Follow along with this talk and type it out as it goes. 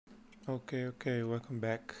Okay, welcome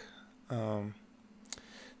back. Um,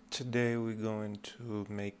 Today we're going to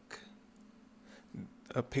make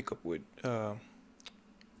a pickup with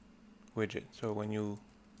widget. So when you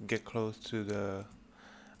get close to the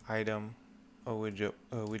item, a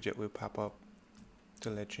widget will pop up to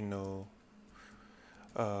let you know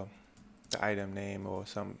uh, the item name or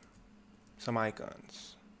some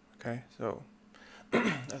icons. Okay, so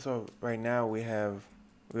so right now we are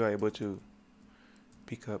able to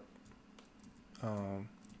pick up um,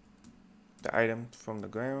 the item from the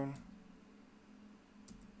ground,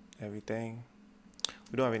 everything.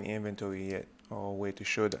 We don't have any inventory yet or way to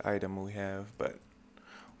show the item we have, but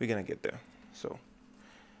we're gonna get there. So,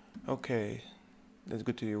 okay, let's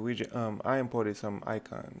go to the widget. I imported some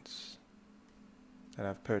icons that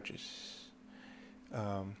I've purchased.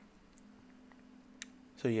 Um,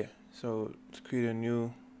 so yeah, so let's create a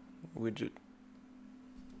new widget.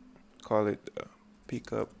 Call it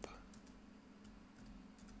pickup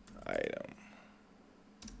item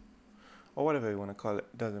or whatever you want to call it.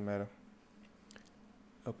 Doesn't matter.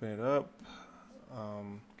 Open it up.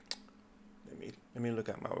 Um, let me look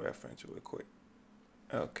at my reference real quick.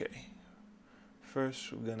 Okay.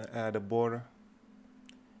 First, we're gonna add a border,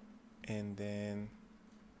 and then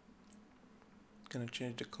gonna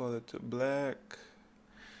change the color to black.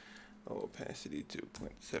 Opacity to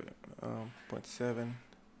 0.7,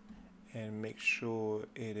 and make sure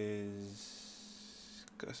it is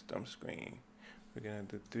custom screen. We're gonna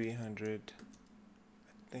do 300. I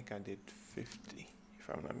think I did 50, if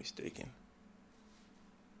I'm not mistaken.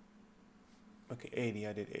 Okay, 80.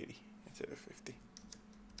 I did 80 instead of 50.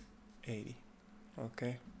 80.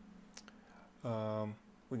 Okay.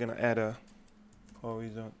 We're gonna add a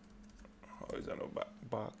horizontal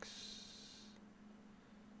box,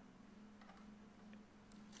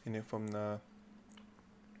 and then from the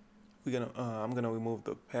I'm gonna remove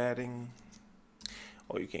the padding,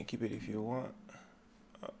 or you can keep it if you want.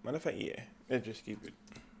 Matter of fact, yeah, let's just keep it.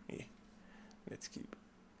 Yeah, let's keep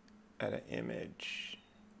it. Add an image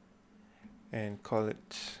and call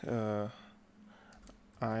it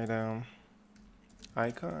item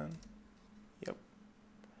icon. Yep.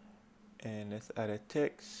 And let's add a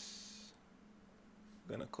text.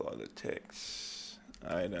 I'm gonna call the text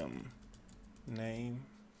item name.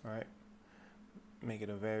 Right. Make it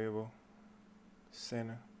a variable.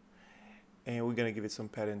 Center. And we're gonna give it some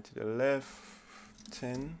pattern to the left.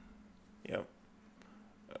 10. Yep.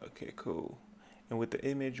 Okay, cool. And with the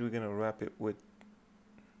image, we're gonna wrap it with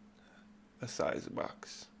a size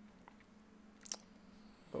box.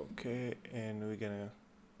 Okay, and we're gonna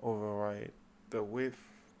override the width.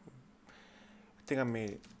 I think I made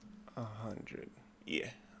it 100. Yeah,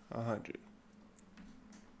 100.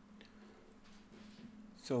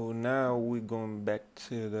 So now we're going back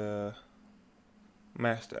to the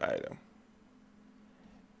master item,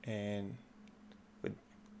 and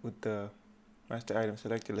with the master item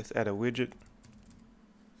selected, let's add a widget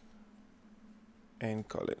and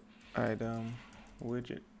call it item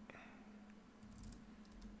widget.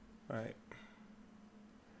 Right,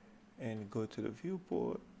 and go to the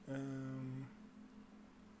viewport,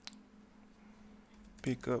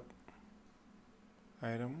 pick up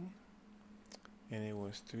item, and it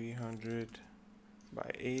was 300 by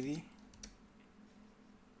 80,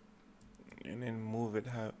 and then move it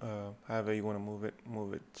however you want to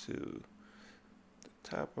move it to the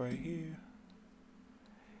top right here,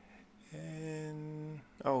 and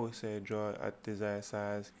I always say draw at desired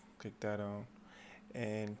size. Click that on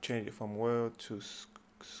and change it from world to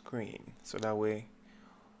screen, so that way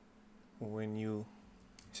when you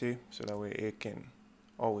see, so that way it can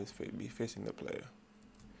always be facing the player.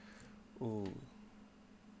 Ooh,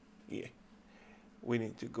 yeah, we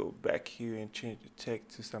need to go back here and change the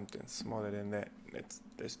text to something smaller than that.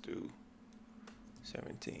 Let's do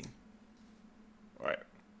 17. All right,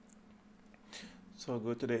 so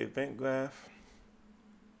go to the event graph.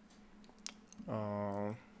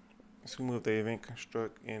 Let's remove the event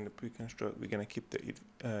construct and the pre-construct. We're gonna keep the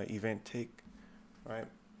event take, right?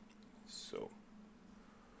 So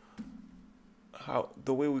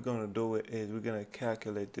the way we're gonna do it is we're gonna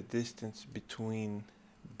calculate the distance between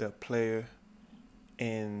the player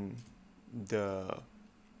and the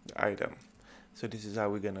item. So this is how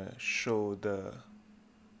we're gonna show the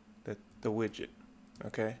widget.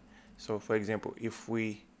 Okay, so for example, if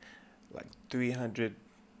we like 300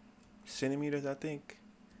 centimeters, I think,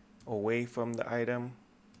 away from the item,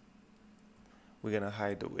 we're gonna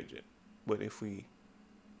hide the widget. But if we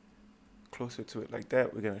closer to it like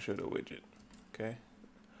that, we're gonna show the widget. Okay.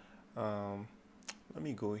 Let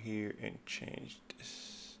me go here and change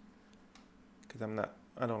this because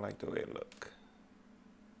I don't like the way it look.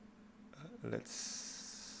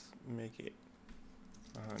 let's make it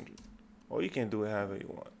 100, or you can do it however you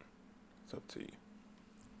want. It's up to you.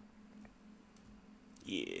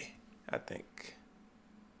 Yeah, I think,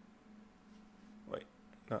 wait,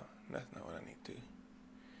 no, that's not what I need to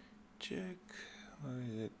check. What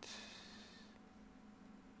is it?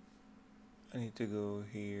 I need to go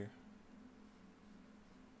here,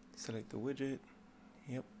 select the widget,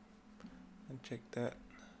 yep, and check that.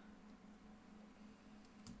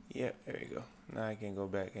 Yep, there you go. Now I can go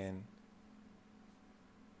back and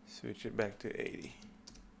switch it back to 80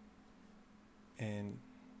 and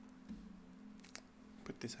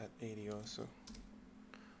put this at 80 also.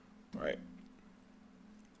 All right.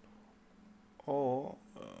 Oh,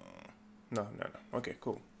 no. Okay,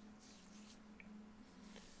 cool.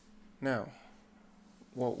 Now,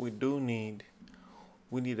 what we do need,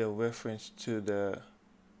 we need a reference to the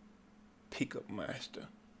pickup master,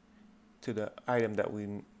 to the item that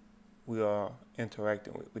we are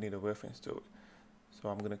interacting with. We need a reference to it. So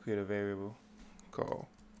I'm gonna create a variable called,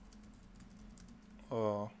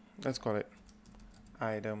 let's call it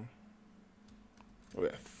item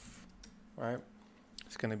ref, right?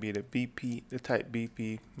 It's gonna be the BP, the type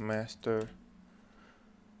BP master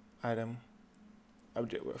item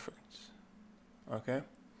object reference. Okay,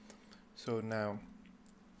 so now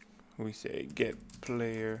we say get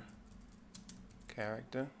player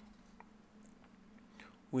character.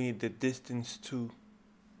 We need the distance to,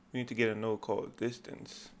 we need to get a node called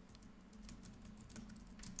distance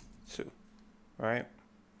to, right?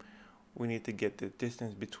 We need to get the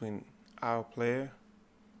distance between our player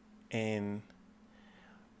and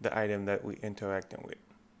the item that we're interacting with.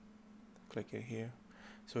 Click it here.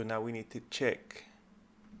 So now we need to check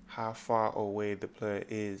how far away the player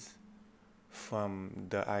is from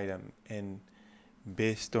the item, and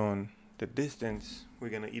based on the distance, we're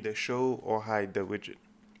gonna either show or hide the widget.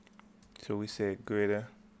 So we say greater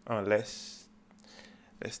or less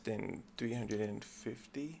than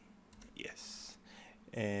 350, yes,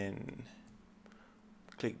 and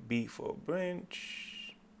click B for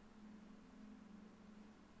branch.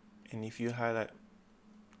 And if you highlight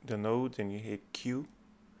the nodes and you hit Q,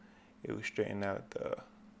 it will straighten out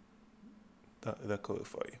the code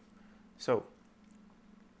for you. So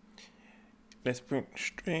let's print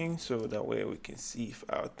string so that way we can see if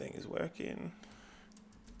our thing is working.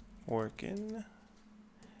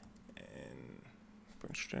 And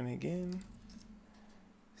print string again.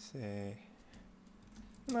 Say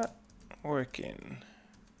not working.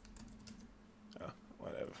 Oh,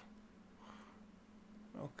 whatever.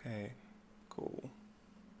 Okay, cool.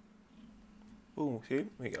 Boom, see,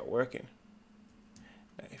 we got working.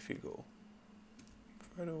 Now if you go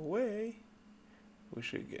further away, we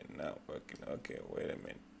should get not working. Okay, wait a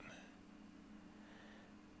minute.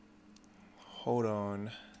 Hold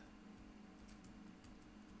on.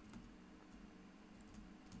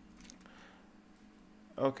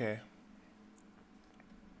 Okay.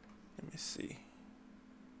 Let me see.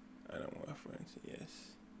 Item reference, yes.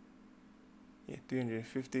 Yeah,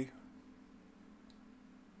 350.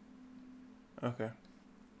 Okay.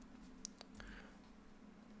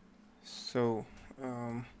 So,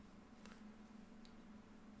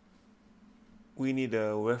 we need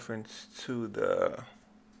a reference to the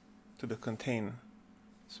container.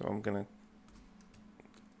 So I'm gonna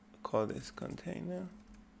call this container.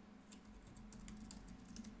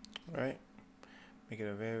 Right? Make it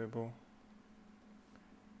a variable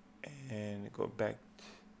and go back,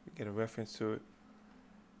 get a reference to it.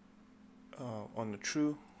 On the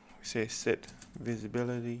true, we say set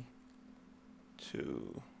visibility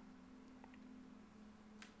to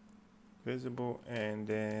visible, and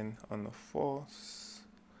then on the false,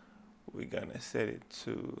 we're gonna set it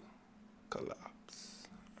to collapse,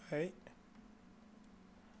 right?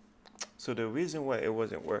 So the reason why it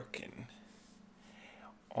wasn't working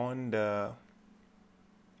on the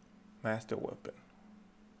master weapon,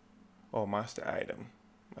 or master item,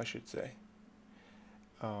 I should say,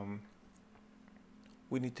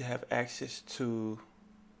 we need to have access to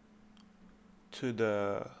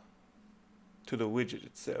the widget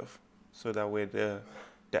itself, so that way the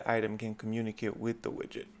item can communicate with the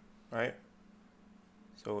widget, right?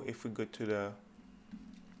 So if we go to the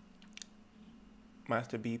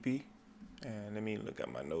master BP, and let me look at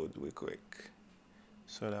my nodes real quick,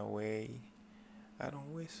 so that way I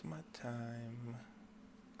don't waste my time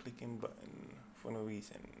clicking button for no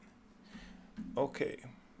reason. Okay,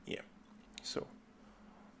 yeah. So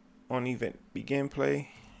on event begin play,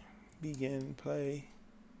 we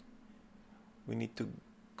need to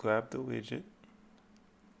grab the widget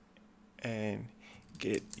and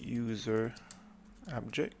get user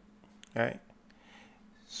object, right?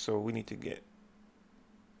 So we need to get,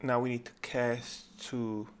 now we need to cast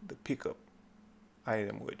to the pickup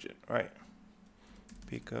item widget, right?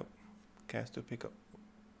 Pickup, cast to pickup.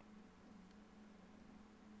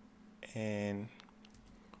 And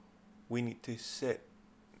we need to set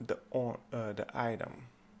the item,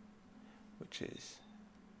 which is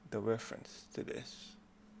the reference to this.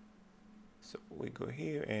 So we go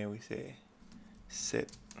here and we say set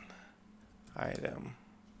item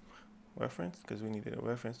reference, because we needed a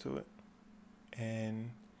reference to it,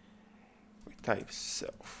 and we type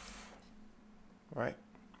self, right?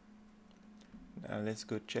 Now let's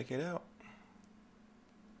go check it out.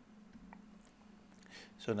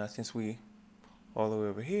 So now since we all the way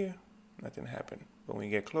over here, nothing happened. But when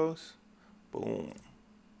we get close, boom.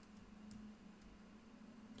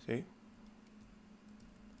 See?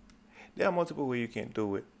 There are multiple ways you can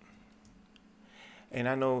do it. And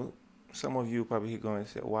I know some of you probably going to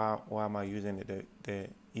say, why am I using the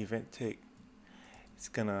event tick? It's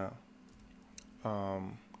gonna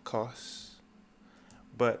cost.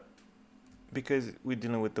 But because we're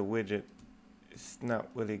dealing with the widget, it's not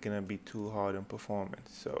really gonna be too hard in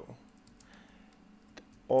performance. So,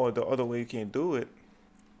 or the other way you can do it,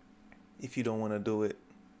 if you don't want to do it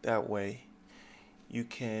that way, you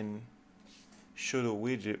can show the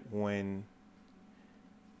widget when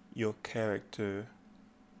your character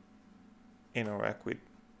interact with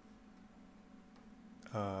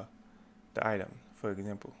the item. For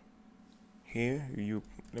example, here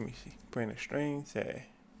let me see, print a string, say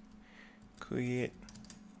create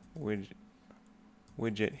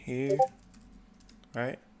widget here,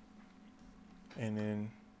 right? And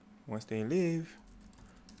then once they leave,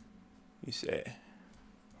 you say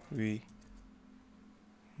remove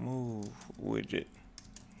widget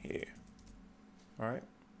here. All right,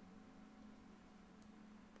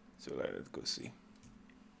 so let's go see.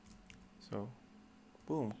 So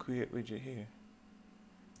boom, create widget here,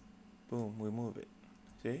 boom, remove it.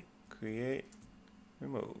 See, create,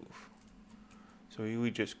 remove. So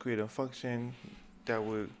we just create a function that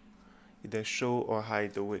will either show or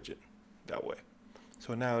hide the widget that way.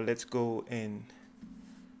 So now let's go and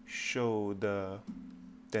show the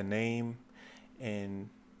name and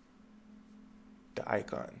the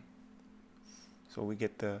icon. So we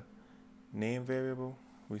get the name variable,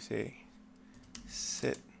 we say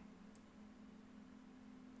set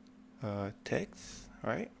text,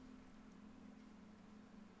 right?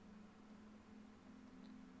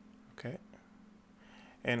 Okay.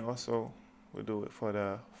 And also we'll do it for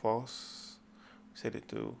the false, set it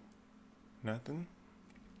to nothing.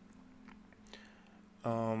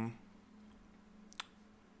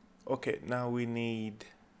 Okay, now we need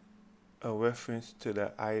a reference to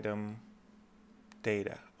the item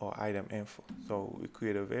data or item info. So we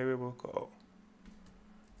create a variable called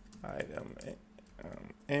item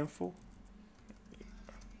info,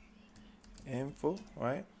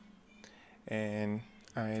 right? And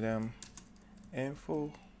item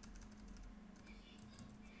info.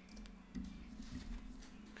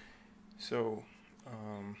 So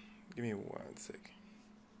give me 1 sec.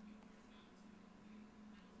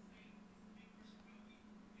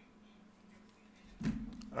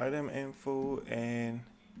 Item info, and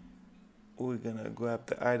we're gonna grab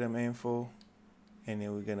the item info and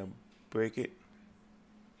then we're gonna break it,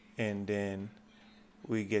 and then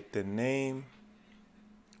we get the name,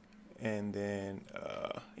 and then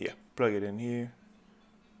yeah, plug it in here.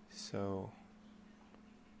 So,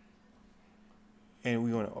 and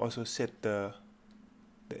we're gonna also set the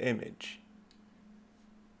image.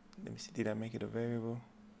 Let me see, did I make it a variable?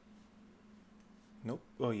 Nope.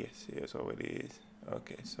 Oh yes, yes, already is.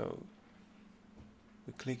 Okay, so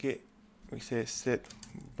we click it, we say set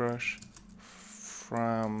brush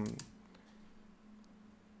from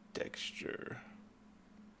texture,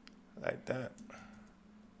 like that.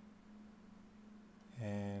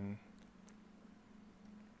 And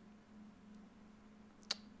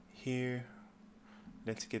here,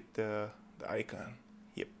 let's get the icon.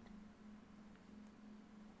 Yep.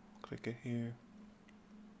 Click it here.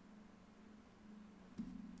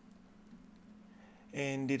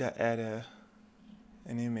 And did I add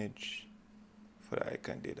an image for the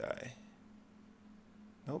icon? Did I?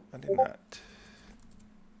 Nope, I did not.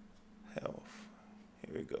 Health.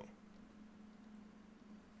 Here we go.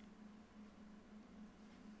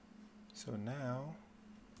 So now,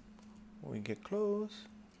 when we get close,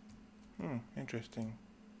 interesting.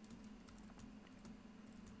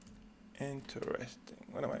 Interesting.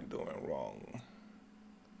 What am I doing wrong?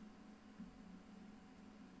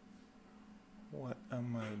 What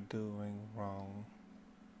am I doing wrong?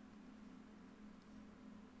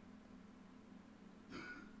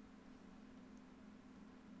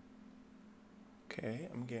 Okay,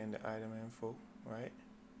 I'm getting the item info, right?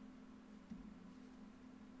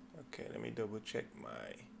 Okay, let me double check my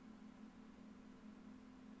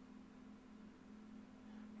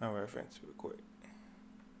reference real quick.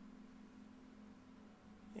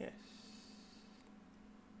 Yes.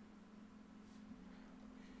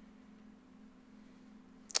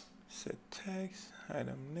 Set text,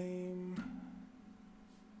 item name.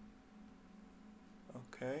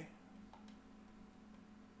 Okay.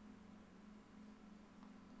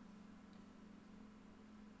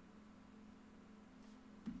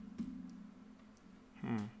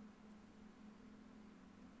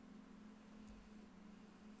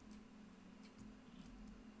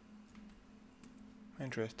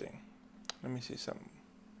 Interesting. Let me see something.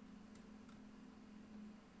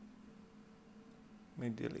 Let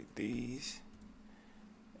me delete these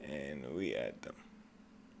and we add them.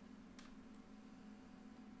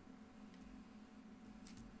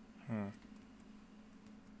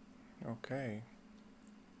 Okay.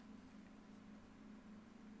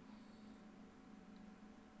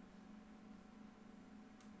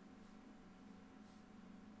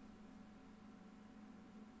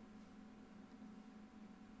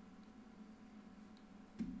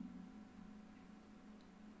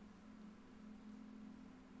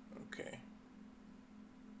 Okay.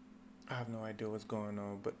 I have no idea what's going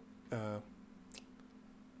on, but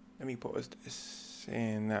let me pause this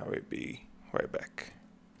and that would be right back.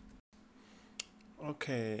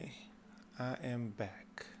 Okay, I am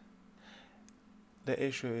back. The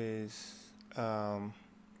issue is I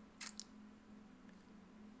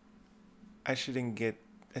shouldn't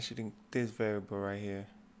this variable right here.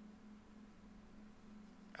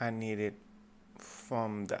 I need it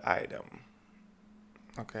from the item.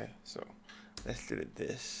 Okay, so let's delete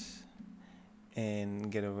this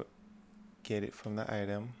and get it from the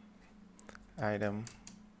item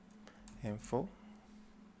info,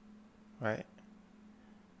 right?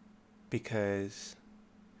 Because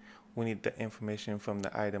we need the information from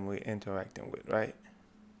the item we're interacting with, right?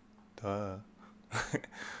 Duh.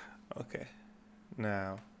 Okay,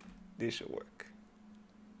 now this should work.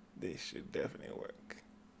 This should definitely work.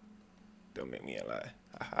 Don't make me a lie.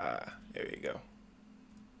 Aha, there we go.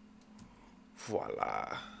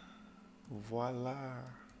 Voila. Voila.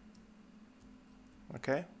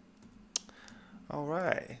 Okay. All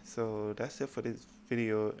right, so that's it for this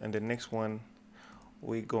video. And the next one,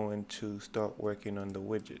 we're going to start working on the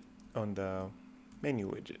widget, on the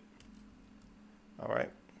menu widget. All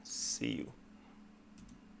right, see you.